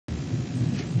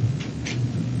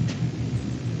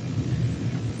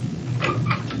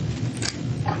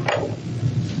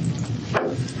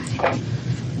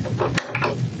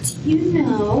you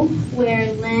know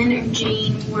where Lynn or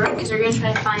Jean work? Because we're going to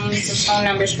try to find some phone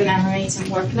numbers for them or maybe some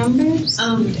work numbers.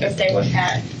 If they work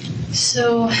at.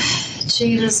 So,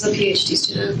 Jean is a PhD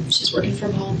student. She's working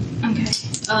from home. Okay.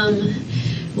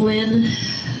 Lynn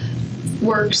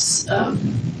works, I'm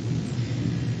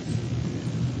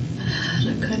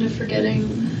kind of forgetting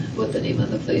what the name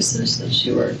of the place is that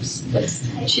she works. But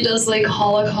she does like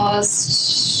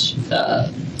Holocaust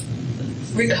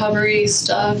recovery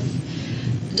stuff.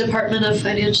 Department of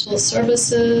Financial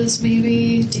Services,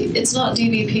 maybe. It's not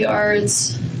DBPR,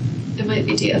 it might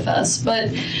be DFS, but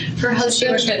her husband. She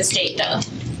works for the state though.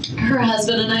 Her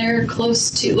husband and I are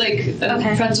close to,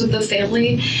 friends with the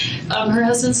family. Her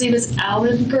husband's name is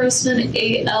Alan Grossman,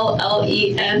 Allen.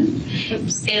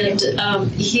 And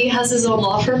he has his own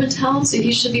law firm in town, so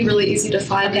he should be really easy to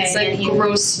find. Okay, it's like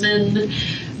Grossman,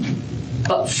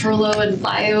 but Furlough and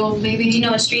Bio, maybe. Do you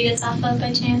know what street it's off of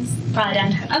by chance? Probably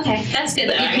downtown. Okay, that's good.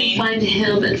 You can find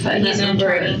him and find that number,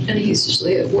 and he's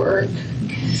usually at work.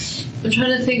 I'm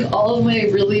trying to think, all of my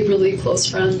really, really close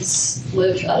friends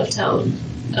live out of town.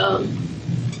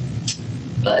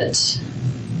 But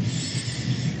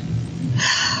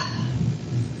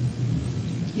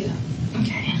yeah.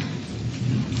 Okay.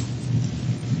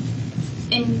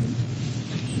 And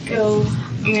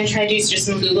I'm gonna try to do just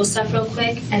some Google stuff real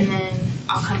quick, and then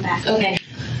I'll come back. Okay.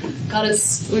 God,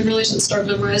 we really should start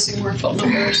memorizing more phone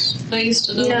numbers. I used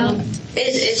to know them.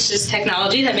 It's just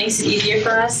technology that makes it easier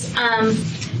for us.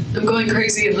 I'm going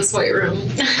crazy in this white room.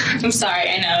 I'm sorry,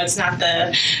 I know it's not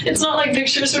like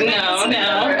pictures from No.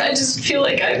 I just feel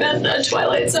like I'm in a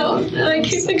Twilight Zone, and I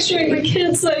keep picturing my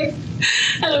kids like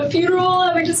at a funeral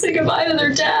having to say goodbye to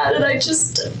their dad, and I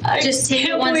just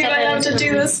can't believe I have to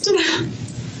do this to them.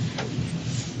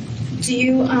 Do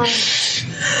you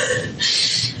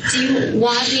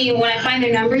want me, when I find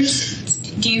their numbers,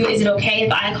 is it okay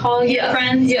if I call your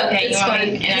friends? Yeah, okay, it's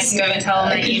fine. And I can go and tell them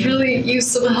that I could really use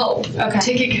some help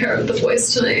taking care of the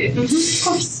boys tonight. Of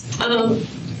course.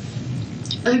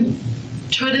 I'm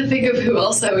trying to think of who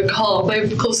else I would call. My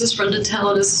closest friend in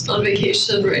town is on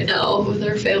vacation right now with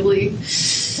her family.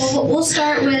 Well, we'll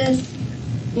start with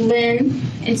Lynn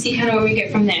and see kind of where we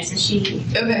get from there, since she...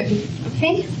 Okay.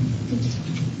 Okay?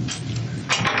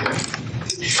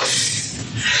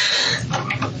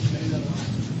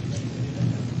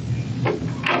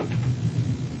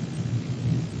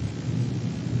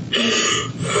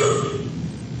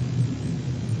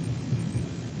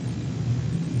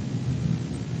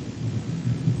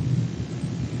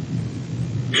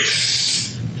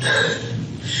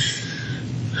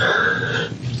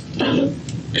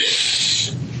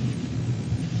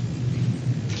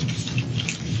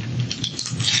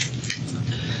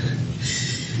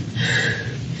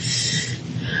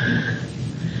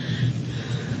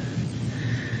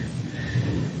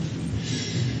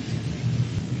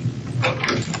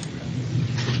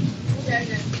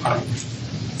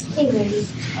 Hey, Wendy.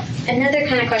 Another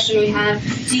kind of question we have.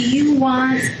 Do you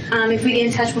want, if we get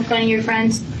in touch with one of your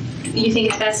friends, you think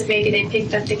it's best if maybe they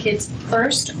picked up the kids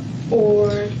first,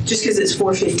 or? Just because it's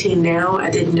 4:15 now,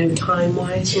 I didn't know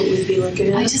time-wise what we'd be looking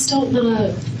at. I just don't want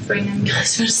to Bring them. I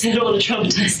was going to say I don't want to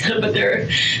traumatize them, but they're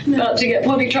about to get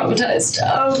plenty traumatized.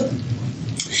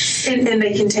 And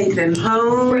they can take them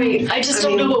home. Right. I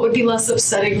don't know what would be less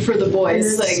upsetting for the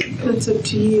boys. That's up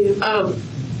to you.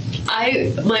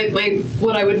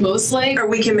 What I would most like. Or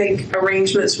we can make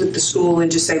arrangements with the school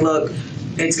and just say, look,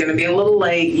 it's going to be a little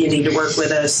late. You need to work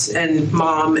with us, and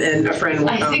mom and a friend will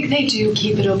come. I think they do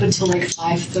keep it open till like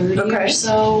 5:30 or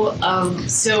so.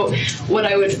 So what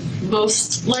I would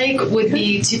most like would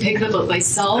be to pick them up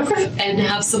myself and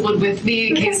have someone with me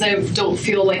in case I don't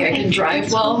feel like I can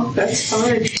drive well. That's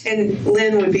fine. And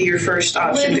Lynn would be your first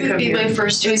option to come here. Lynn would be my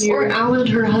first choice, or Alan,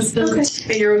 her husband. Okay.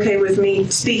 And you're okay with me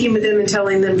speaking with them and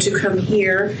telling them to come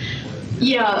here?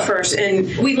 Yeah. First,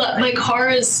 and my car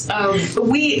is.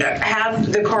 We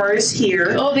have the cars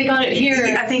here. Oh, they got it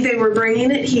here. I think they were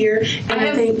bringing it here, and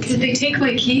I think. Did they take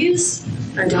my keys?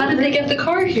 I don't How did know. they get the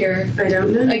car here? I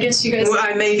don't know. I guess you guys. Well,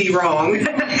 I may be wrong.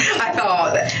 I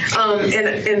thought.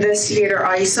 And Investigator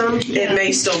Isom, it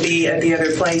may still be at the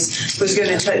other place, was going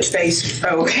to touch base.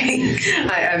 Oh, okay.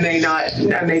 I may not.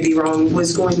 I may be wrong.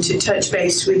 Was going to touch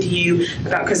base with you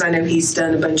about, because I know he's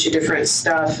done a bunch of different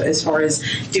stuff as far as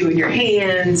doing your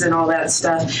hands and all that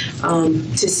stuff,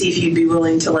 to see if you'd be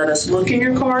willing to let us look in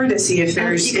your car to see if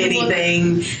there's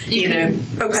anything,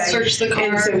 okay. Search the car.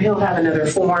 And so he'll have another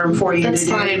form for you. That's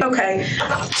fine. Okay,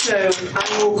 so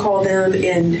I will call them,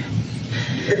 and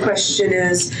the question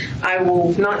is, I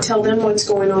will not tell them what's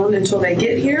going on until they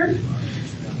get here.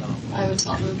 I would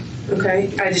tell them.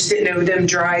 Okay, I just didn't know them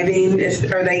driving.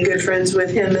 Are they good friends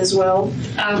with him as well?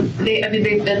 They've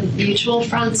been mutual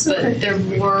friends, but they're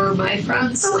more my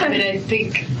friends. Okay. I mean,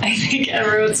 I think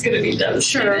everyone's going to be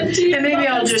devastated. Sure. And maybe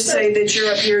I'll just say that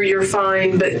you're up here, you're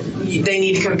fine, but they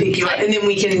need to come pick you up, and then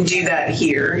we can do that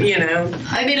here, you know?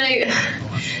 I mean,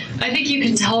 I think you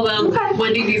can tell them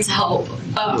Wendi needs help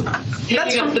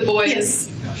picking up the boys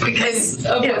because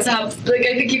of what's happened. Like,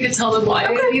 I think you can tell them why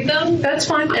they need them. That's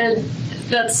fine. And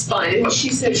that's fine. She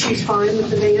said she's fine with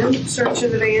the van, search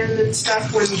of the van and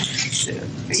stuff when,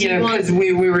 because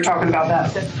we were talking about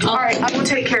that. All right, I will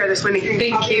take care of this, Wendy.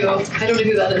 Thank you. I don't know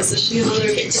who that is. Is she another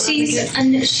victim? She's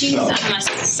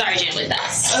sergeant with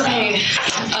us. Okay.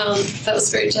 That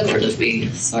was very gendered of me.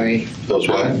 Sorry. That was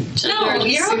what? No,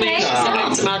 you're okay. She's a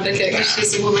victim advocate because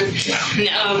she's a woman.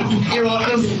 No. You're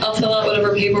welcome. I'll fill out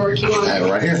whatever paperwork you want. I have it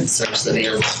right here. Search the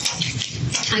van.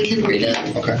 I can read it.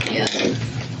 Okay. Yeah.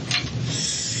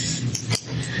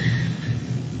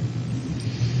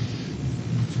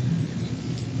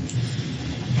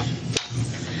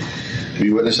 Have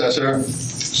you witnessed that, Sarah?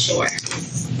 Sure.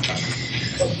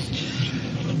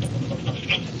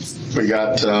 We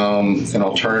got an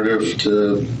alternative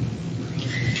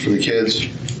for the kids.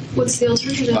 What's the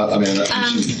alternative?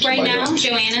 Right now,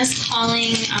 Joanna's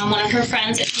calling one of her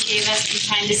friends if she gave us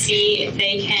some time to see if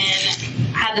they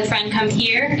can have the friend come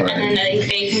here, and then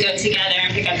they can go together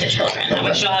and pick up the children. That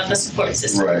way she'll have the support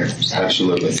system. Right,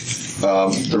 absolutely.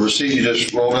 The receipt you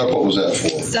just rolled up, what was that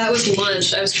for? That was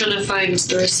lunch. I was trying to find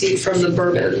the receipt from the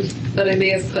bourbon, but I may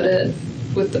have put it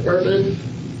with the bourbon.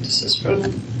 This is from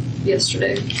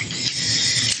yesterday.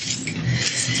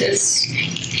 It's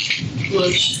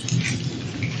lunch.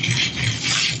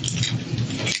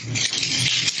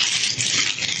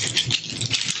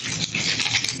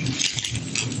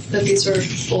 But these are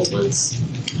old ones.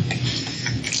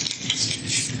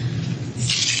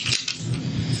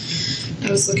 I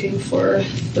was looking for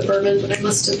the bourbon, but I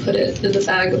must have put it in the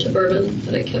bag with the bourbon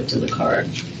that I kept in the car.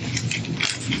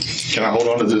 Can I hold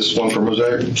on to this one for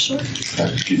Mosaic? Sure.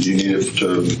 Do you need it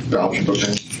to balance your book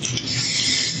in?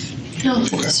 No,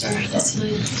 Okay. sorry, that's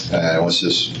fine. What's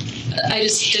this? I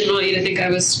just didn't want you to think I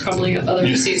was crumbling up other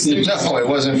receipts. They're just- No, it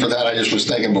wasn't for that. I just was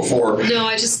thinking before. No,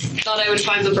 I just thought I would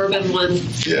find the bourbon one,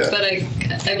 Yeah. but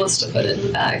I must have put it in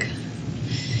the bag.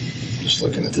 Just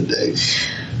looking at the dates.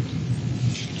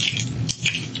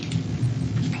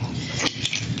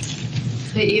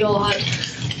 I eat a lot.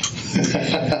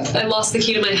 I lost the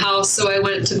key to my house, so I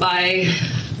went to buy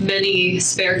many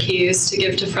spare keys to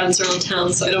give to friends around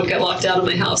town so I don't get locked out of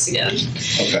my house again.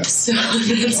 Okay. So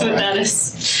that's what that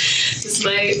is. It's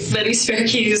my many spare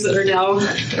keys that are now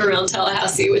around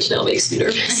Tallahassee, which now makes me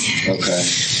nervous. Okay.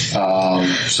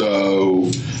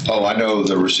 I know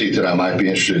the receipt that I might be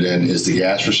interested in is the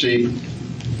gas receipt.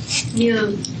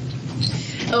 Yeah.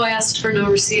 Oh, I asked for no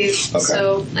receipt, Okay.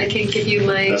 so I can't give you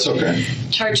my That's okay.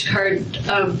 charge card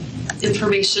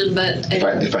information, but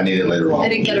If I need it later on. I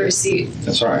didn't get a receipt.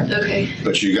 That's all right. Okay.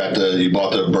 But you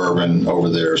bought the bourbon over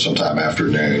there sometime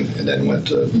afternoon and then went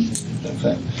to,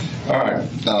 okay. All right.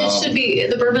 It should be,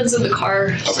 the bourbon's in the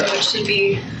car, so Okay. it should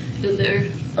be in there.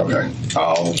 Okay.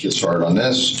 I'll get started on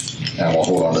this and we'll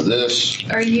hold on to this.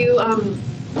 Are you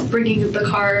bringing the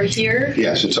car here?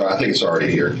 Yes, I think it's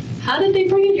already here. How did they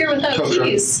bring it here without Tow truck.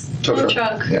 keys? Tow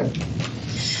truck. Yeah.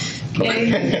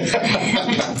 Okay.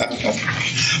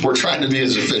 We're trying to be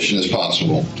as efficient as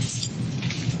possible.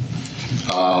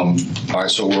 All right,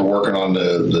 so we're working on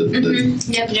the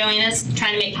Yep, Joanna's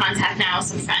trying to make contact now with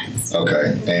some friends.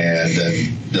 okay, and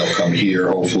then they'll come here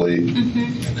hopefully.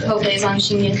 Okay. Hopefully, as long as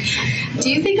she can. Do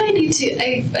you think I need to,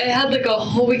 I had like a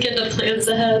whole weekend of plans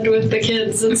ahead with the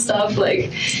kids and stuff,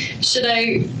 like, should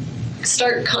I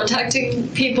start contacting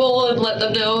people and let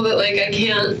them know that like I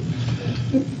can't,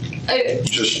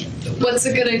 Just what's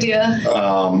a good idea?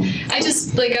 I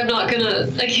just, like,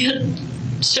 I can't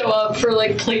show up for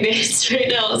like play dates right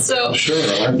now, so. sure,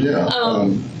 yeah.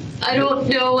 I don't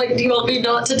know, like, do you want me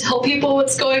not to tell people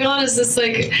what's going on? Is this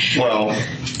like, Well,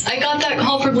 I got that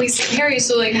call from Lisa Perry,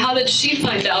 so like, how did she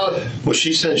find out? well,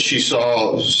 she said she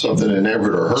saw something in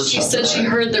Everett or heard something. She said she right?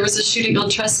 heard there was a shooting on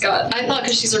Trescott. I thought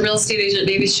because she's a real estate agent,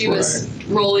 maybe she was Right.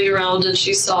 rolling around and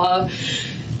she saw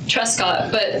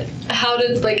Trescott, but how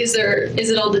did, like, is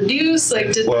it on the news?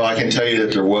 Like, Well, I can tell you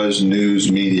that there was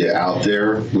news media out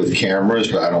there with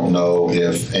cameras, but I don't know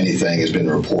if anything has been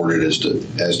reported as to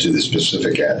the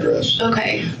specific address.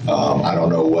 okay. I don't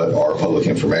know what our public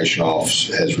information office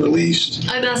has released.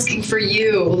 I'm asking for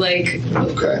you, like,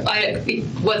 Okay.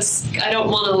 I don't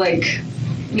want to, like,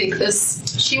 make this,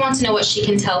 She wants to know what she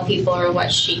can tell people or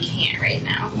what she can't right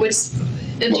now. which,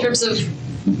 in terms of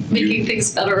making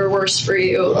things better or worse for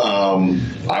you?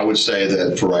 I would say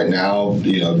that for right now,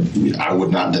 I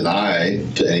would not deny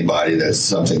to anybody that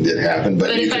something did happen.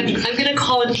 But if I'm going to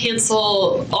call and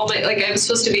cancel all my, like, I'm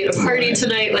supposed to be at a party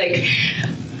tonight, like.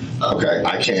 Okay,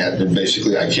 I can't.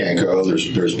 Basically, I can't go.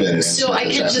 There's been an So I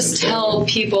can just tell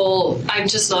people I'm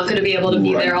just not going to be able to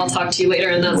be there. I'll talk to you later,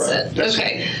 and that's it.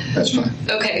 Okay. That's fine.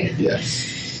 Okay. Yeah.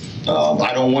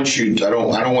 I don't want you. I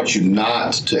don't want you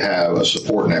not to have a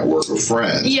support network of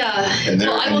friends. Yeah.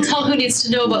 Well, I will tell who needs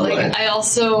to know, but like I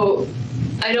also,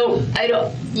 I don't.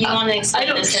 You want to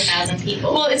explain this to 1,000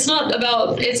 people. Well, it's not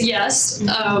about, it's yes,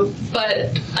 but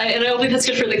I don't think that's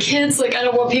good for the kids. Like, I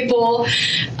don't want people,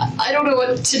 I don't know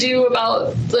what to do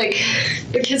about, like,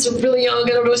 the kids are really young.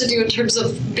 I don't know what to do in terms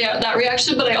of that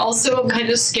reaction, but I also am kind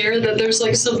of scared that there's,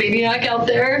 like, some maniac out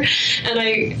there, and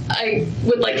I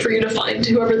would like for you to find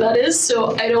whoever that is,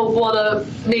 so I don't want to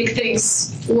make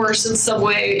things worse in some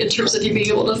way in terms of you being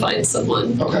able to find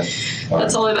someone. Okay.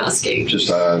 That's all I'm asking.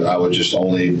 I would just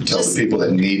only tell the people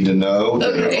that need to know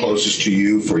that are closest to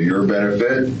you for your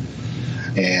benefit,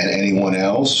 and anyone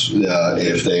else,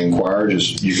 if they inquire,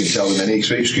 you can tell them any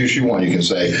excuse you want. You can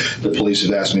say, the police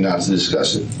have asked me not to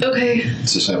discuss it. Okay.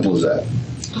 It's as simple as that.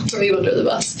 I'll throw you under the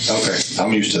bus. Okay,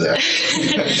 I'm used to that.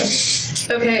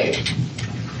 Okay.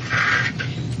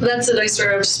 That's it, I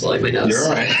swear I'm just blowing my nose. You're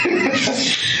all right.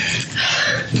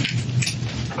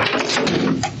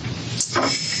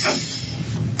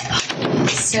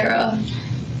 Sarah,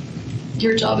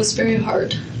 your job is very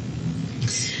hard.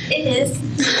 It is.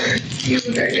 You have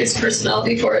a very nice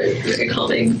personality for it, very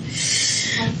calming.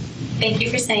 Thank you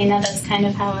for saying that. That's kind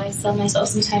of how I sell myself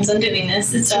sometimes on doing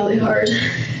this. It's really hard.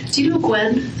 Do you know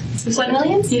Gwen? Gwen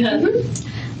Williams? Yeah.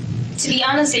 Mm-hmm. To be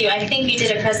honest with you, I think you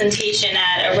did a presentation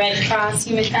at a Red Cross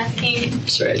human trafficking.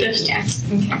 Sure I did. Yeah.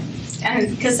 Okay.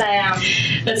 Because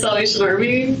At Salvation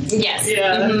Army? Yes.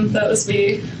 Yeah, that was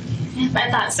me. I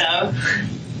thought so.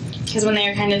 Because when they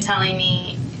were kind of telling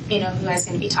me, who I was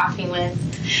going to be talking with,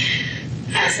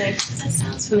 I was like, that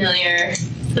sounds familiar.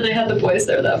 And I had the boys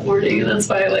there that morning, and that's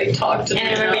why I talked to them.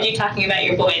 And I remember you talking about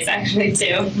your boys actually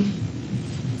too.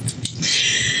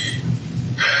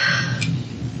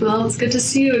 Well, it's good to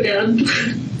see you again.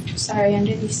 Sorry,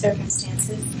 under these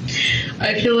circumstances.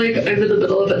 I feel like I'm in the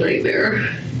middle of a nightmare.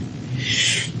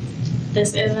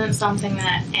 This isn't something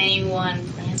that anyone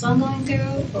plans on going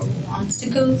through or wants to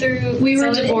go through. We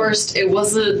were divorced. It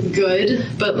wasn't good,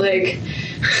 but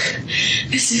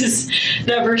this is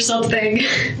never something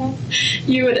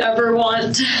you would ever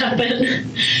want to happen.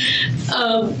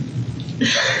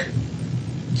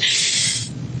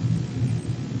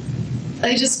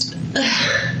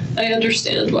 I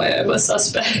understand why I'm a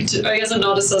suspect. I guess I'm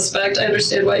not a suspect. I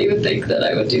understand why you would think that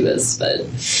I would do this, but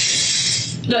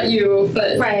not you,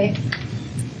 but... Right.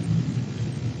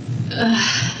 I'm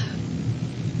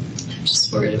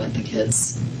just worried about the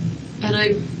kids. And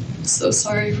I'm so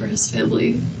sorry for his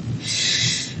family.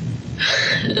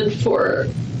 And for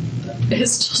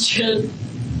his children,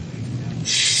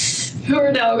 who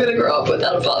are now going to grow up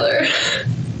without a father.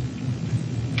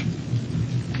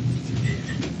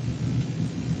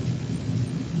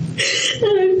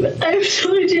 And I have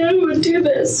no idea who would do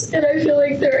this, and I feel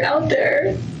like they're out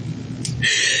there.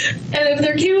 And if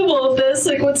they're capable of this,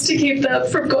 what's to keep them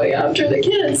from going after the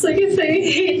kids? If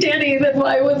they hate Danny, then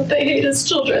why wouldn't they hate his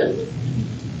children?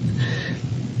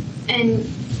 And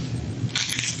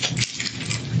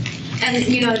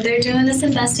they're doing this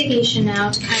investigation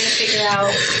now to kind of figure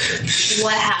out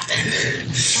what happened.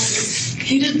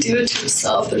 He didn't do it to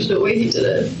himself. There's no way he did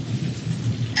it.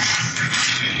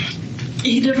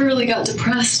 He never really got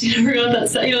depressed. He never got that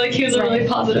sad. He was a really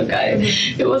positive guy.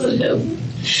 It wasn't him.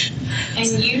 And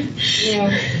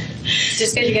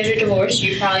just because you guys are divorced,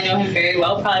 you probably know him very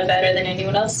well, probably better than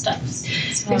anyone else does.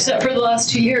 So, except for the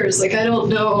last 2 years. I don't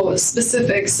know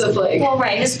specifics of Well,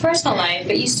 right, his personal life,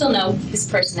 but you still know his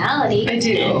personality. I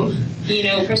do.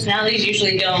 And, personalities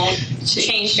usually don't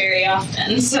change very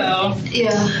often, so.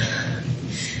 Yeah.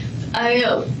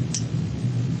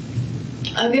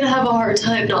 I'm going to have a hard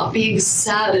time not being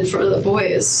sad in front of the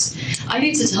boys. I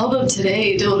need to tell them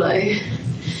today, don't I?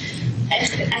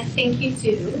 I think you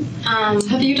do.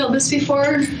 Have you done this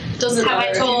before? Doesn't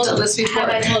matter if you've done this before. Have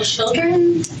I told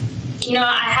children?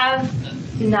 I have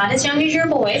not as young as your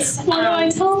boys. What do I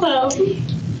tell them?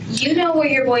 You know where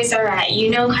your boys are at. You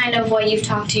know kind of what you've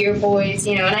talked to your boys,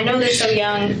 and I know they're so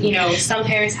young, some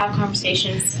parents have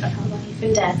conversations about life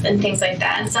and death and things like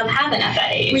that, and some haven't at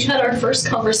that age. We had our first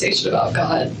conversation about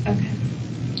God. Okay.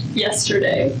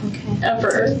 Yesterday. Okay.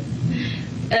 Ever.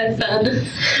 And Ben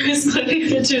was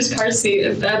climbing into his car seat,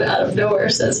 and Ben out of nowhere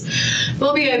says,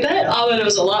 "Mommy, I bet Abba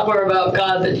knows a lot more about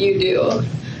God than you do."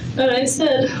 And I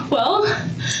said, "Well,"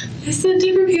 I said,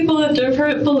 "different people have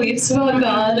different beliefs about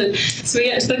God." And so we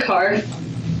get to the car,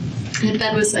 and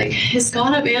Ben was like, "Is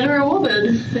God a man or a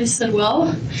woman?" I said,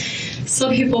 "Well,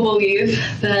 some people believe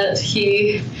that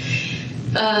he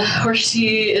or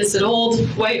she is an old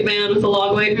white man with a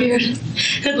long white beard."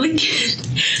 And Lincoln,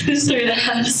 who's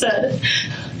 3.5, said,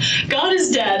 "God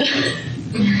is dead."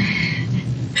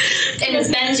 And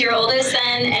is Ben's your oldest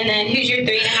son, and then who's your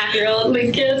 3.5-year-old?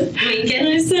 Lincoln. Lincoln.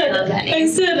 And I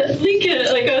said, Lincoln,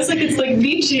 like, I was like, it's like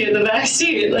Nietzsche in the back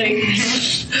seat. Like,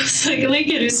 it's like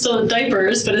Lincoln, who's still in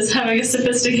diapers, but is having a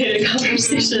sophisticated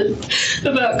conversation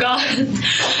about God.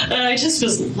 And I just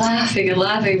was laughing and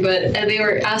laughing, and they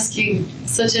were asking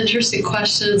such interesting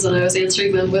questions, and I was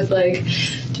answering them with, like,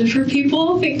 different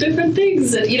people think different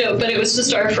things. And, but it was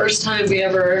just our first time we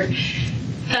ever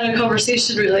had a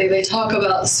conversation. Really, they talk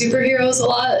about superheroes a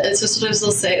lot, and so sometimes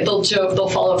they'll joke, they'll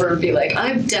fall over and be like,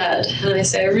 "I'm dead," and I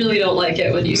say, "I really don't like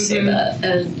it when you say that."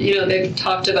 And they've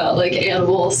talked about like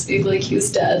animals being like, "He was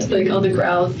dead," like on the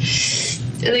ground,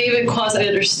 and they even quasi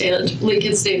understand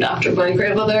Lincoln's named after my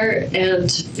grandmother, and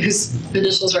whose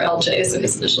initials are LJ, so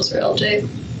his initials are LJ.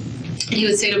 He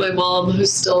would say to my mom,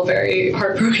 who's still very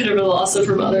heartbroken over the loss of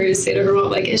her mother, he'd say to her mom,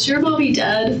 like, "Is your mommy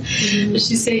dead?" And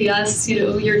she'd say, "Yes,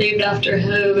 you're named after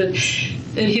him." And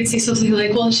he'd say something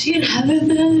like, "Well, is she in heaven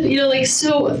then?" Like,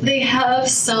 so they have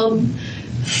some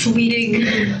fleeting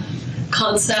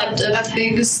concept of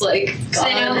things like God.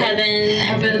 I know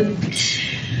heaven.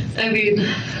 I mean,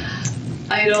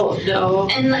 I don't know.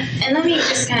 And let me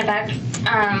just kind of back.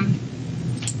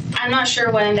 I'm not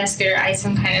sure what investigator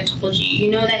Isom kind of told you. You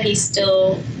know that he's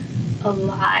still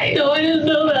alive. No, I didn't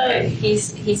know that.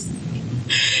 He's.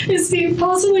 Is he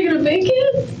possibly gonna make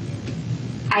it?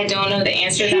 I don't know the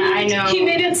answer to that. I know he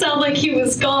made it sound like he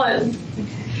was gone.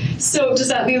 Okay. So does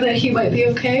that mean that he might be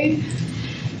okay?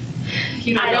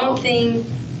 I don't think.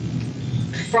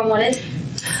 From what it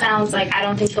sounds like, I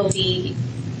don't think he'll be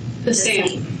the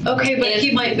same. Okay, but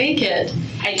he might make it.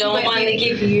 I don't want to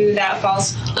give you that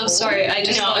false hope. I'm sorry, I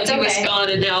just thought he was gone,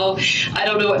 and now I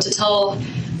don't know what to tell.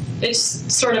 It's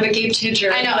sort of a game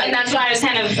changer. I know, and that's why I was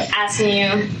kind of asking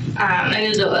you. I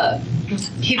didn't know that.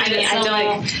 He made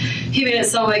it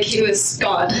sound like he was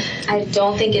gone. I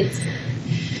don't think it's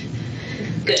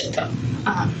good, though.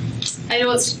 I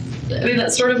know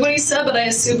that's sort of what he said, but I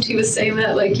assumed he was saying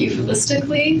that, like,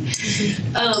 euphemistically.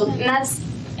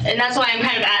 And that's why I'm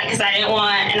kind of because I don't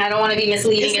want to be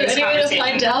misleading in this conversation. Is there any way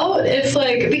to find out if,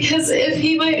 like, because if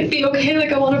he might be okay,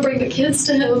 like, I want to bring the kids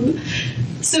to him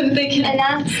so that they can. And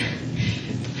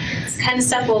that's kind of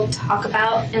stuff we'll talk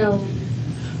about in a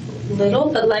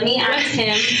little, but let me ask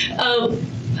him.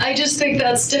 I just think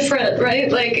that's different,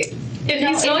 right? Like, if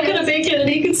he's not going to make it and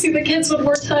he can see the kids one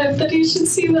more time, then he should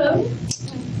see them.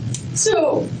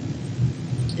 So,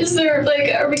 is there,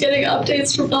 like, are we getting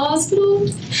updates from the hospital?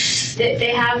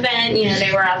 They have been,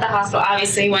 they were at the hospital.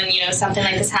 Obviously, when, something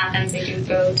like this happens, they do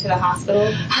go to the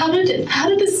hospital. How did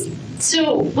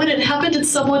so when it happened, did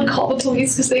someone call the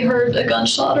police because they heard a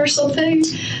gunshot or something?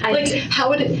 How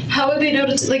would they know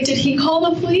did he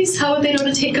call the police? How would they know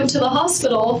to take him to the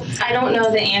hospital? I don't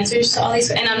know the answers to all these,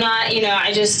 and I'm not,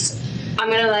 I'm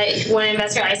going to let, when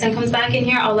Investigator Isom comes back in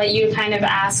here, I'll let you kind of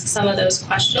ask some of those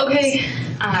questions. Okay.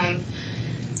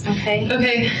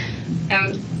 Okay.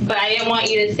 But I didn't want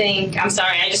you to think, I'm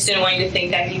sorry, I just didn't want you to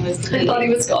think that he was bleeding. I thought he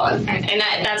was gone. And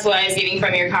that's what I was getting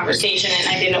from your conversation, and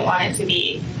I didn't want it to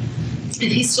be.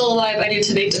 If he's still alive, I need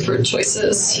to make different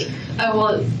choices. I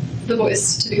want the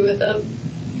boys to be with him.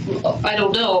 I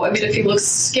don't know. I mean, if he looks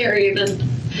scary, then...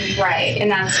 Right,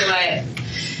 and that's what...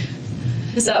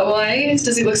 Is that why?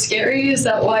 Does he look scary? Is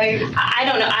that why? I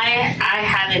don't know. I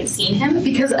haven't seen him.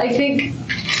 Because I think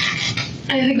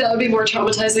that would be more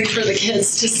traumatizing for the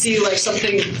kids to see, like,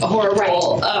 something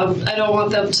horrible. Right. I don't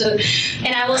want them to...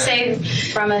 And I will say,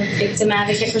 from a victim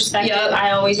advocate perspective,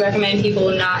 I always recommend people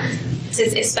not...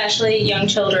 Especially young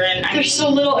children. They're so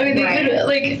little. I mean, they could,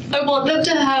 like, I want them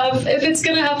to have, if it's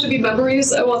going to have to be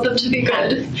memories, I want them to be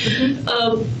good.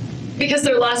 Mm-hmm. Because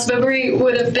their last memory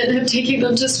would have been him taking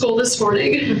them to school this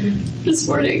morning. Mm-hmm. This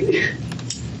morning.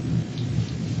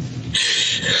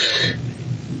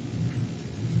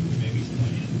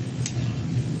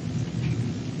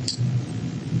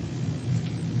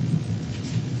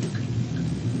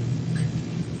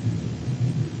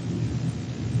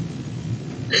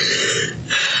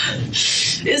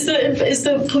 Is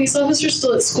the police officer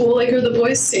still at school? Like, are the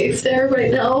boys safe there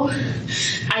right now?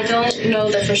 I don't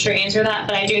know the for sure answer to that,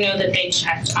 but I do know that they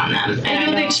checked on them. And I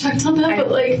know they checked on them,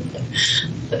 but like,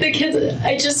 the kids,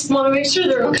 I just want to make sure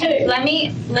they're okay. Let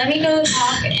me go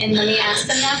talk and let me ask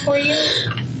them that for you.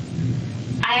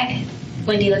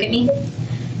 Wendy, look at me.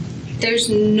 There's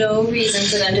no reason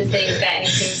for them to think that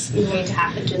anything's going to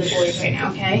happen to the boys right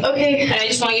now, okay? Okay. And I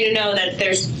just want you to know that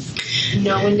there's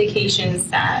no indications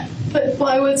that... But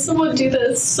why would someone do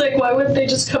this? Like, why wouldn't they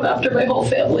just come after my whole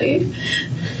family?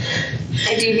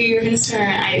 I do hear your concern.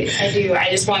 I do. I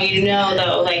just want you to know,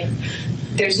 though, like,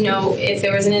 there's no... If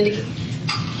there was an indication...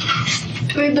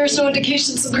 I mean, there's no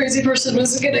indication some crazy person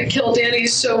was gonna kill Danny,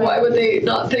 so why would they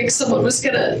not think someone was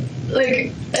gonna,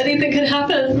 like, anything could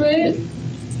happen, right?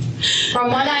 From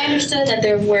what I understood, that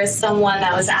there was someone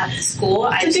that was at the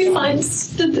school. They didn't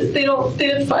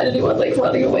find anyone, like,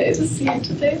 running away at the scene,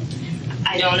 did they?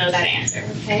 I don't know that answer,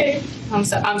 okay? I'm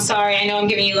sorry. I know I'm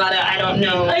giving you a lot of, I don't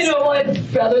know. I know,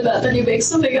 I'd rather that than you make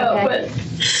something up, but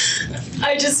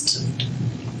I just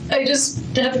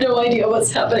have no idea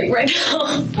what's happening right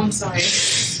now. I'm sorry.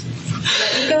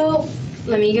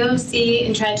 Let me go see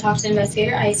and try to talk to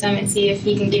Investigator Isom and see if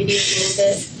he can give you a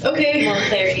little bit more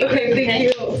clarity. Okay, thank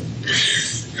you.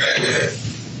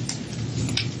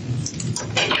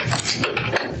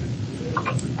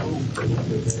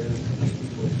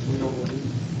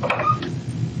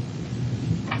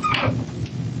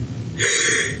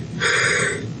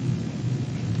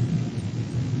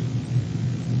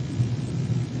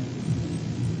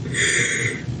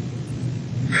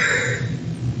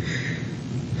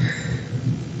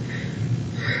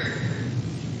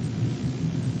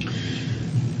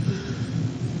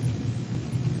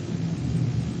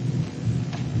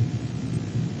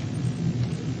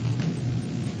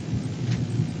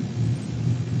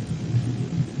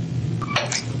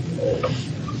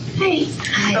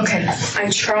 Okay, I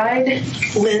tried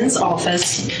Lynn's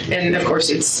office, and of course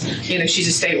it's, she's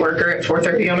a state worker at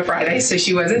 4:30 on a Friday, so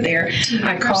she wasn't there.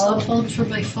 I called. Phone for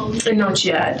my phone. Not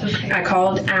yet. Okay. I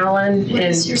called Alan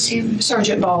and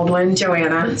Sergeant Baldwin,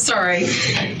 Joanna, sorry,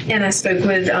 and I spoke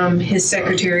with his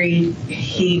secretary.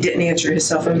 He didn't answer his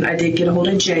cell phone. I did get a hold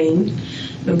of Jane.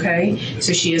 Okay,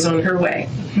 so she is on her way.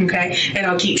 Okay, and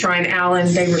I'll keep trying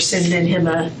Alan. They were sending him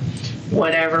a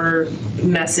whatever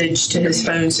message to his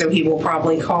phone, so he will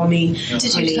probably call me.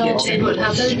 Did you tell Jane what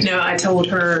happened? No, I told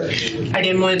her, I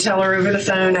didn't want to tell her over the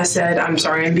phone. I said, I'm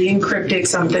sorry, I'm being cryptic.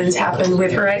 Something's happened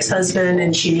with her ex-husband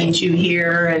and she needs you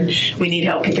here and we need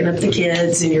help picking up the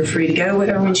kids and you're free to go with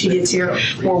her when she gets here.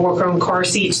 We'll work on car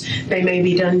seats. They may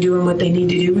be done doing what they need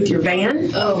to do with your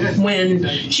van when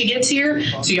she gets here,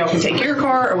 so y'all can take your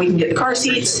car or we can get the car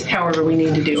seats, however we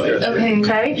need to do it.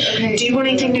 Okay? Do you want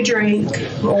anything to drink?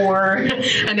 Or,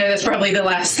 I know that's probably the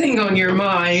last thing on your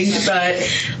mind, but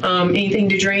anything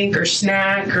to drink or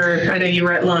snack, or I know you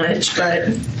were at lunch, but.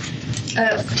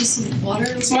 Just some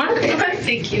water. Some water? Okay.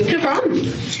 Thank you. No problem.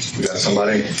 You got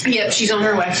somebody? Yep, she's on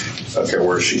her way. Okay,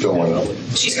 where's she going?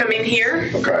 She's coming here.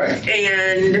 Okay.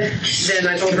 And then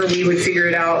I told her we would figure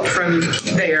it out from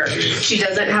there. She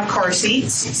doesn't have car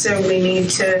seats, so we need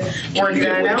to work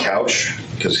that out. Couch,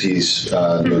 because he's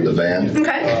moved the van.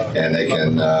 Okay. And they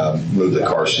can move the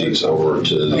car seats over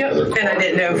to the other car. And I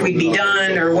didn't know if we'd be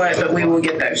done or what, but we will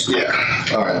get those. Yeah,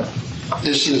 all right.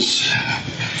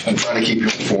 I'm trying to keep you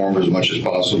informed as much as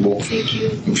possible. Thank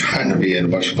you. I'm trying to be in a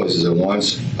bunch of places at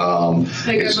once. My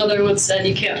grandmother once said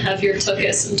you can't have your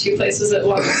tuchus in two places at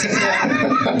once.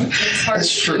 It's hard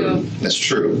That's to true. do. That's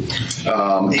true.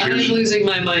 I'm losing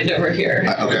my mind over here.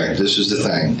 Okay, this is the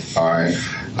thing. All right,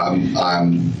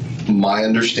 I'm my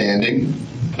understanding.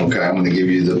 Okay, I'm going to give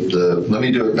you the. Let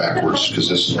me do it backwards because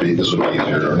this will be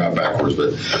easier, or not backwards,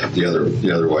 but the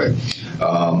other way.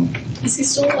 Is he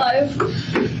still alive?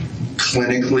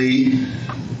 Clinically,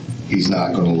 he's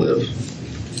not going to live.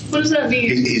 What does that mean?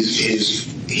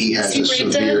 He has a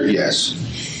severe, yes,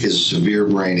 his severe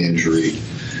brain injury.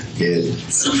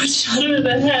 So much under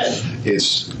the head.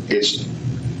 It's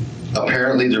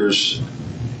apparently there's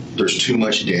too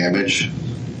much damage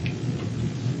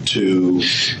to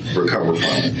recover from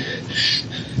it.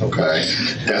 Okay,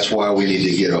 that's why we need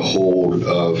to get a hold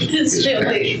of his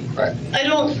family. Right. I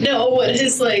don't know what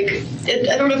his I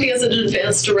don't know if he has an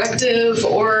advance directive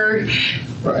or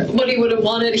what he would have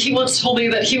wanted. He once told me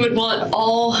that he would want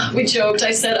we joked,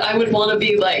 I said I would want to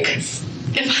be like,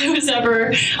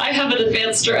 if I have an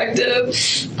advance directive,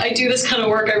 I do this kind of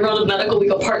work, I run a medical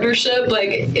legal partnership.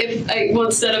 If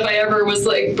I ever was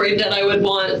brain dead, I would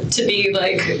want to be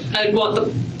I'd want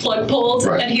the plug pulled.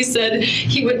 Right. And he said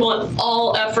he would want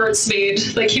all efforts made,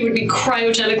 he would be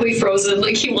cryogenically frozen.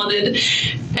 He wanted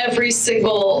every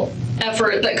single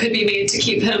effort that could be made to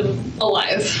keep him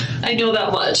alive. I know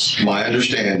that much. My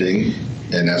understanding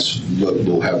and that's what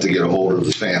we'll have to get a hold of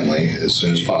the family as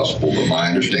soon as possible. But my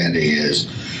understanding is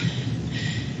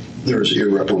there's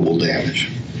irreparable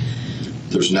damage.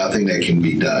 There's nothing that can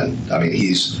be done. I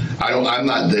mean, I'm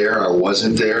not there, I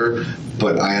wasn't there,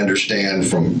 but I understand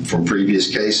from previous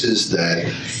cases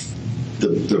that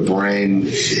the brain,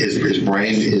 his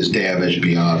brain is damaged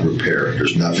beyond repair.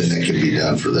 There's nothing that can be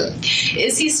done for that.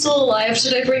 Is he still alive?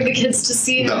 Should I bring the kids to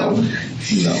see him?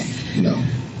 No.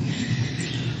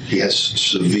 He has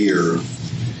severe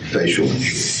facial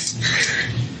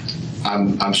injury.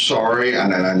 I'm sorry,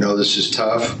 and I know this is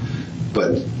tough,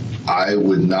 but I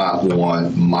would not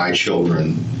want my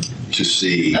children to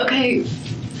see.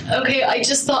 Okay, I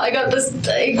just thought I got this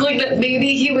inkling that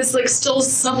maybe he was like still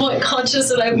somewhat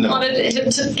conscious, and I wanted him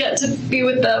to get to be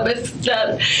with them. If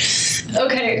that,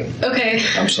 okay.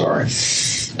 I'm sorry.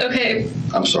 Okay.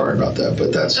 I'm sorry about that,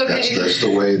 but that's the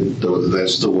way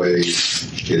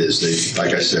it is.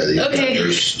 Like I said,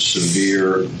 there's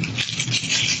severe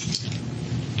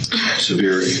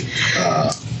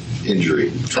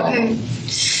injury, trauma. Okay.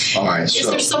 All right. Is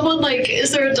there someone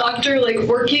is there a doctor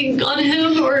working on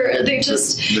him, or are they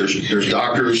just? There's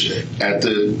doctors at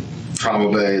the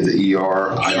trauma bay, the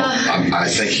ER. I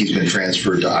think he's been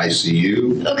transferred to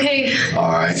ICU. Okay.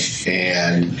 All right,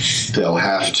 and they'll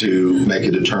have to make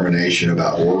a determination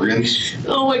about organs.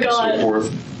 Oh my God. And so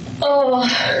forth. Oh.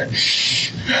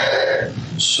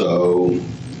 So,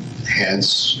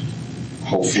 hence,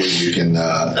 hopefully we can.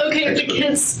 Okay, the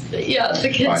kids. Yeah, the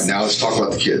kids. All right, now let's talk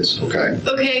about the kids. Okay.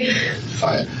 Okay. All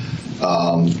right.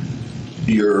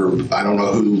 I don't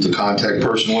know who the contact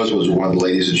person was. Was it one of the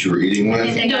ladies that you were eating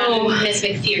with? No. Miss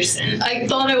McPherson. I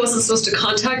thought I wasn't supposed to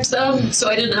contact them, so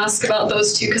I didn't ask about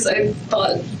those two because I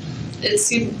thought it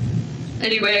seemed.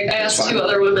 Anyway, I asked two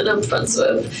other women I'm friends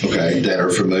with. Okay, that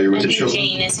are familiar with the children.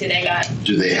 Jane is who they got.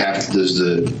 Does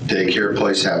the daycare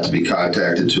place have to be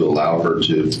contacted to allow her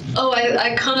to? Oh,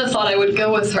 I kind of thought I would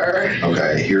go with her.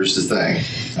 Okay, here's the thing.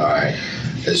 All right,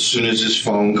 as soon as this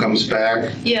phone comes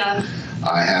back. Yeah.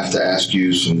 I have to ask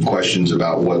you some questions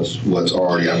about I've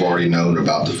already known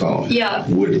about the phone. Yeah.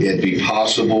 Would it be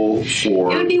possible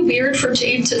for? It would be weird for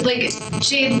Jane to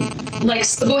Jane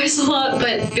likes the boys a lot,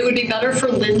 but it would be better for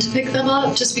Lynn to pick them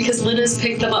up, just because Lynn has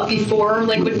picked them up before.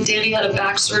 Like when Danny had a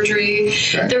back surgery,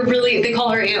 Okay. they call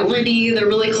her Aunt Lindy. They're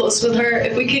really close with her.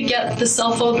 If we could get her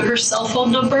cell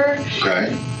phone number.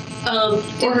 Okay.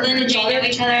 Do Lynn and Jane know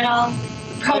each other at all?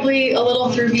 Probably a little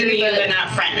through me, Through you, but but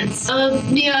not friends.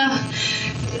 Yeah.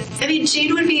 I mean,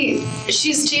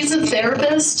 Jane's a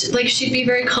therapist. She'd be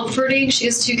very comforting. She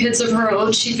has 2 kids of her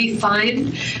own. She'd be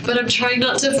fine. But I'm trying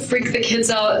not to freak the kids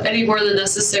out any more than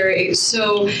necessary.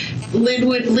 So Lynn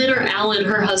or Alan,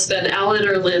 her husband, Alan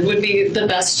or Lynn would be the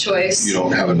best choice. You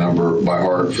don't have a number by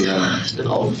heart for them?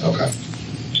 No. Okay.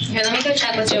 Here, let me go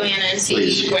check with Joanna and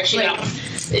see where she got.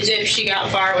 If she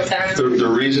got far with them. The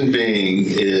reason being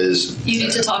is You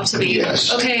need to talk to me.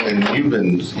 yes. Okay. And you've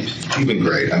been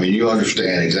great. I mean, you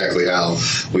understand exactly how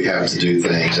we have to do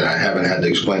things, and I haven't had to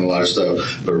explain a lot of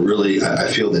stuff. But really, I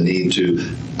feel the need to.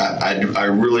 I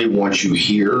really want you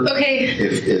here. Okay.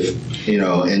 If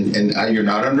and you're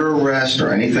not under arrest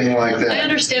or anything like that. I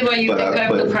understand why you think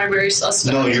I'm the primary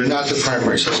suspect. No, you're not the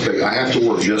primary suspect. I have to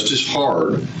work just as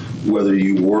hard, whether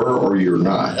you were or you're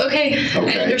not. Okay. I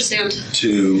Okay. understand.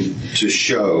 To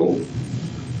show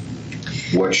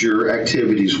what your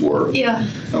activities were. Yeah.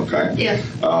 Okay. Yeah.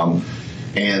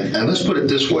 And let's put it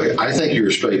this way. I think you're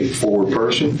a straightforward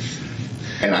person.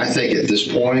 And I think at this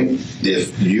point,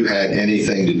 if you had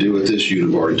anything to do with this, you'd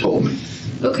have already told me.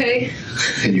 Okay.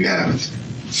 And you haven't.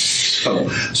 So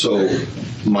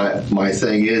my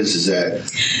thing is that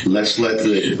let's let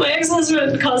the. My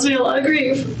ex-husband caused me a lot of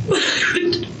grief.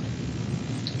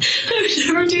 I would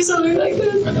never do something like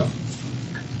that. I know.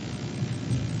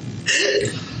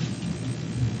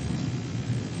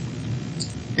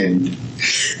 And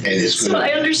it's So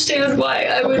I understand why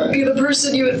I would be the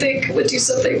person you would think would do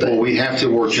something, but well, we have to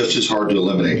work just as hard to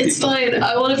eliminate it's people. fine.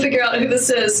 I want to figure out who this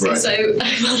is because I'm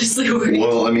honestly worried.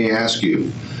 Well, let me ask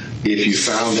you, if you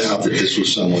found out that this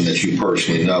was someone that you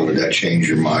personally know, would that change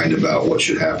your mind about what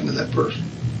should happen to that person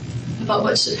About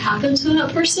what should happen to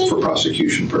that person? for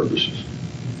prosecution purposes?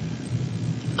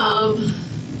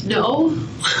 No.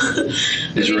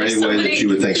 Is there any way that you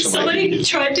would think somebody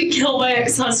tried to kill my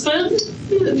ex-husband?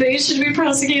 They should be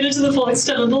prosecuted to the full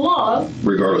extent of the law.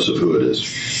 regardless of who it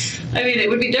is? I mean, it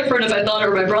would be different if I thought it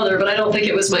were my brother, but I don't think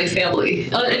it was my family.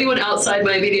 Anyone outside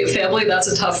my immediate family, that's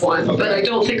a tough one. Okay. But I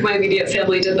don't think my immediate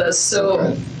family did this. So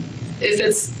Okay. if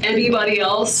it's anybody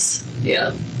else,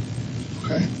 yeah.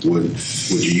 Okay. Would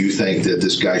you think that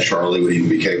this guy Charlie would even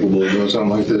be capable of doing something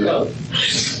like this? No.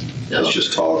 No. Let's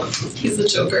just talk. He's the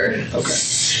joker. Okay.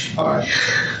 All right.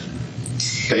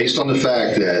 Based on the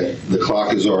fact that the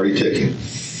clock is already ticking,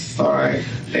 all right,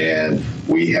 and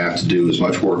we have to do as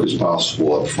much work as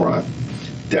possible up front,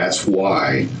 that's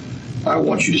why I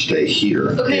want you to stay here,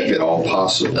 Okay. if at all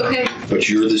possible. Okay. But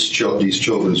you're these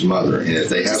children's mother, and if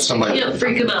they have somebody, Can't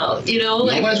freak him out, you know?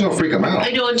 Like, nobody's gonna freak them out.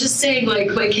 I know, I'm just saying,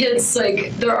 like, my kids,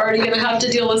 like, they're already gonna have to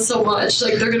deal with so much.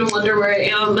 Like, they're gonna wonder where I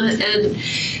am. And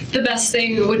the best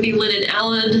thing would be Lynn and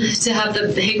Alan, to have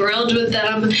them hang around with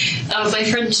them. My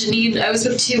friend Janine, I was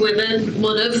with 2 women.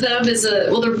 One of them is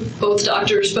well, they're both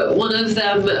doctors, but one of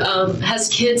them has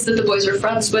kids that the boys are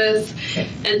friends with.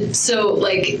 And so,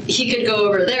 like, he could go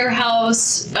over their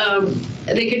house.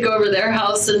 They could go over their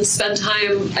house and spend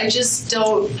time. I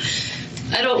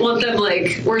don't want them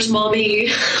like, where's mommy?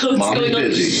 What's Mommy's going on?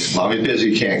 busy. Mommy's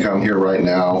busy, can't come here right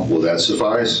now. Will that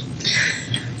suffice?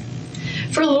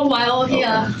 For a little while, Okay.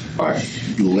 yeah. All right.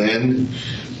 Lynn,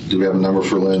 do we have a number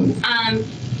for Lynn?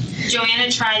 Joanna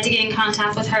tried to get in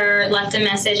contact with her, left a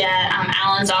message at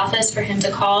Alan's office for him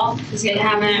to call. They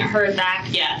haven't heard back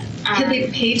yet. Can they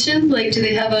page him? Like, do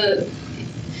they have a...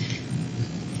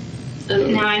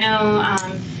 Now I know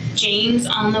Jane's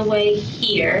on the way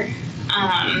here,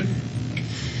 and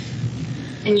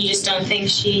you just don't think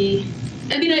she...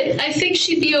 I mean, I think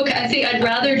she'd be okay. I think I'd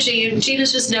rather Jane. Jane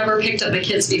has just never picked up my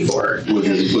kids before. Would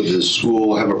the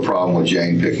school have a problem with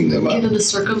Jane picking them up? Given the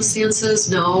circumstances,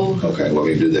 no. Okay, well, I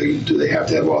mean, do they have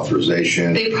to have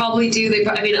authorization? They probably do.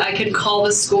 I mean, I can call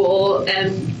the school,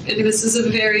 and I mean, this is a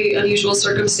very unusual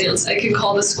circumstance. I can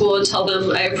call the school and tell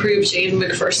them I approve Jane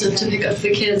McPherson to pick up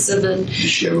the kids, and then... Does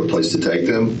she have a place to take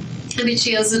them? I mean,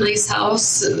 she has a nice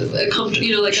house, like a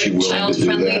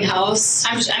child-friendly house.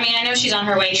 I mean, I know she's on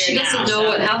her way here. She doesn't know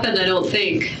what happened, I don't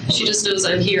think. She just knows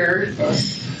I'm here.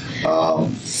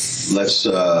 Let's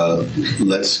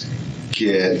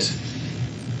get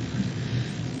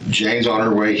Jane's on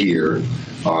her way here,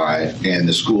 all right, and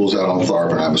the school's out on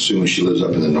Tharp, and I'm assuming she lives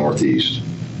up in the northeast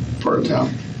part of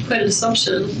town. Quite an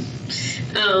assumption.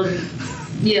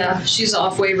 Yeah, she's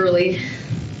off Waverly.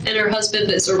 And her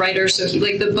husband is a writer, so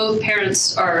both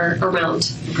parents are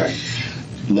around. Okay.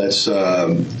 Let's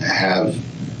have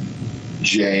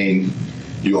Jane,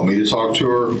 do you want me to talk to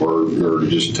her or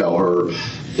just tell her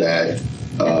that,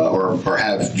 or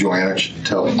have Joanna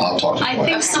I'll talk to Joanna. I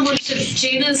think someone should,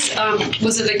 Jane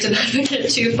was a victim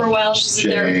advocate too for a while. She's in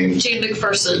there. Jane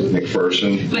McPherson.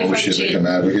 McPherson, My was she a victim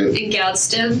advocate? In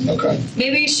Gadsden. Okay.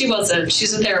 Maybe she wasn't.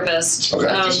 She's a therapist. Okay.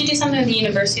 Did she do something at the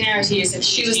university now, or she was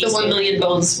the 1 million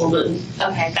bones woman.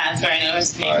 Okay, that's where I know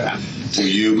it's coming from.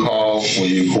 Will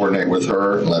you coordinate with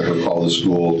her and let her call the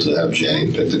school to have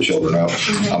Jane pick the children up?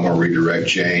 Mm-hmm. I'm going to redirect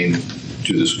Jane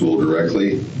to the school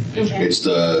directly. Okay.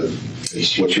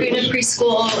 It's what's your Creative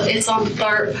Preschool. It's on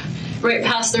Tharp. Right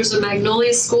past there's a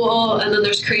Magnolia School, and then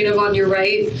there's Creative on your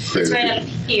right. It's right up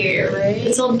here, right?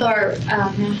 It's on Tharp.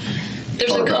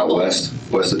 There's a couple. West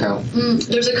of town?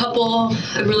 There's a couple.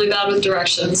 I'm really bad with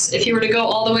directions. If you were to go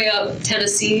all the way up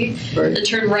Tennessee and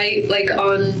turn right, like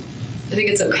on, I think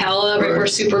it's Ocala, right where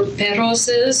Super Perros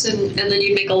is, and then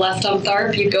you'd make a left on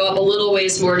Tharp, you'd go up a little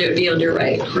ways more and it would be on your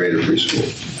right. Creative Preschool.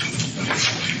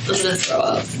 I'm gonna throw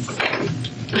up.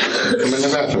 Come in the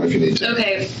bathroom if you need to.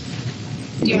 Okay.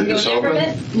 Do you want to go there for a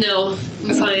bit? No,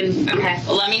 I'm fine. Okay.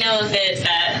 Well, let me know if it's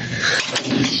that.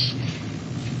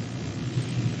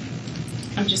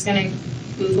 I'm just gonna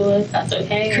Google it. That's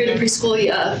okay. Creative Preschool,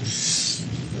 yeah.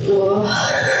 Whoa.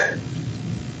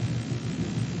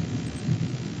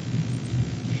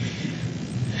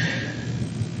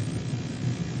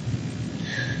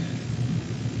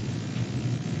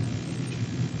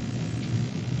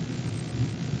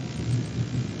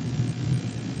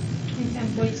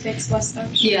 West Tharp.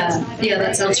 Yeah,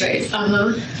 that sounds right.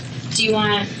 Do you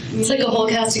want? It's like a whole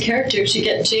cast of characters. You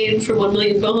get Jane from 1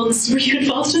 Million Bones. Were you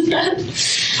involved in that?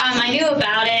 I knew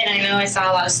about it, and I know I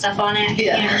saw a lot of stuff on it.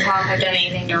 Yeah. I can't recall if I've done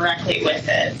anything directly with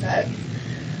it, but.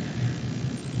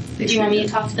 Do you want me to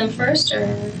talk to them first, or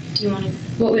do you want to?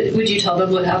 What would you tell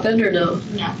them what happened, or no?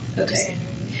 No. Okay.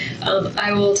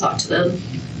 I will talk to them.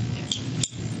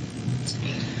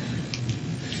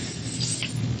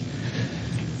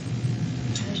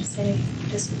 I just say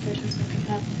this with their times pick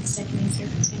up sickening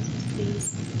circumstances,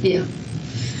 please. Yeah.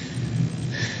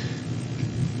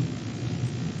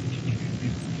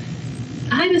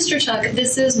 Hi, Mr. Chuck.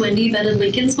 This is Wendi, Ben, and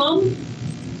Lincoln's mom.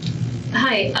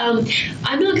 Hi.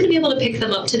 I'm not going to be able to pick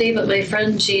them up today, but my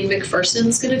friend Jane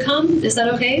McPherson's going to come. Is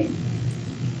that okay?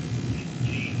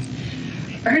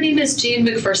 Her name is Jane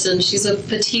McPherson. She's a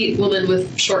petite woman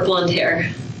with short blonde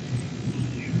hair.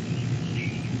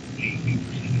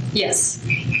 Yes.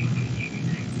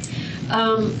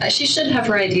 She should have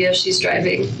her ID if she's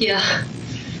driving. Yeah.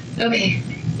 Okay.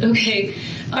 Okay.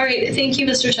 All right. Thank you,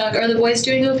 Mr. Chuck. Are the boys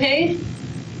doing okay?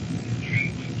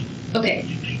 Okay.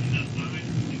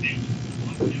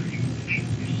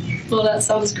 Well, that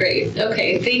sounds great.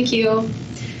 Okay. Thank you.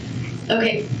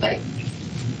 Okay. Bye.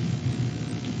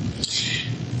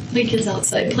 Lincoln's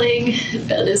outside playing.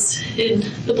 Ben is in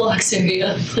the blocks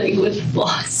area playing with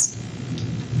blocks.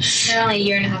 They're only a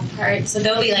year and a half apart, so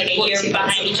they'll be like a year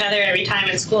behind each other every time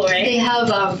in school, right? They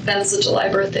have Ben's a July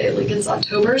birthday, Lincoln's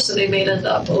October, so they may end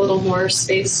up a little more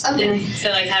spaced. Okay. So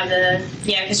like have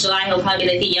because July he'll probably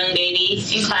be like the young baby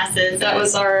in classes. That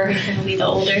was our. He'll be the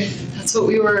older. That's what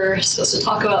we were supposed to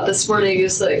talk about this morning.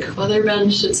 Is like whether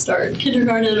Ben should start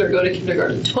kindergarten or go to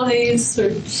kindergarten twice,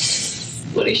 or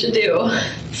what he should do.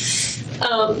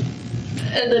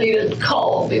 And then he didn't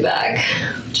call me back,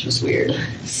 which was weird.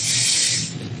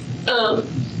 Are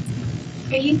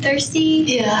you thirsty?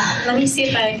 Yeah. Let me see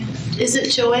if I. Is it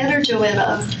Joanne or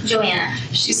Joanna? Joanna.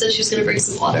 She said she's gonna bring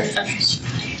some water. Okay.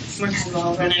 We're kind of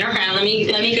all running around. Let me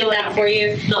get that for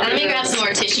you. Let me grab some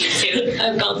more tissues too.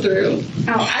 I've gone through.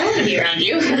 Oh, I want to be around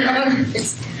you.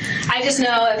 I just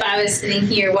know if I was sitting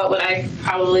here, what would I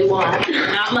probably want?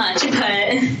 Not much,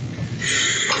 but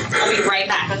I'll be right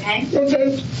back. Okay.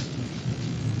 Okay.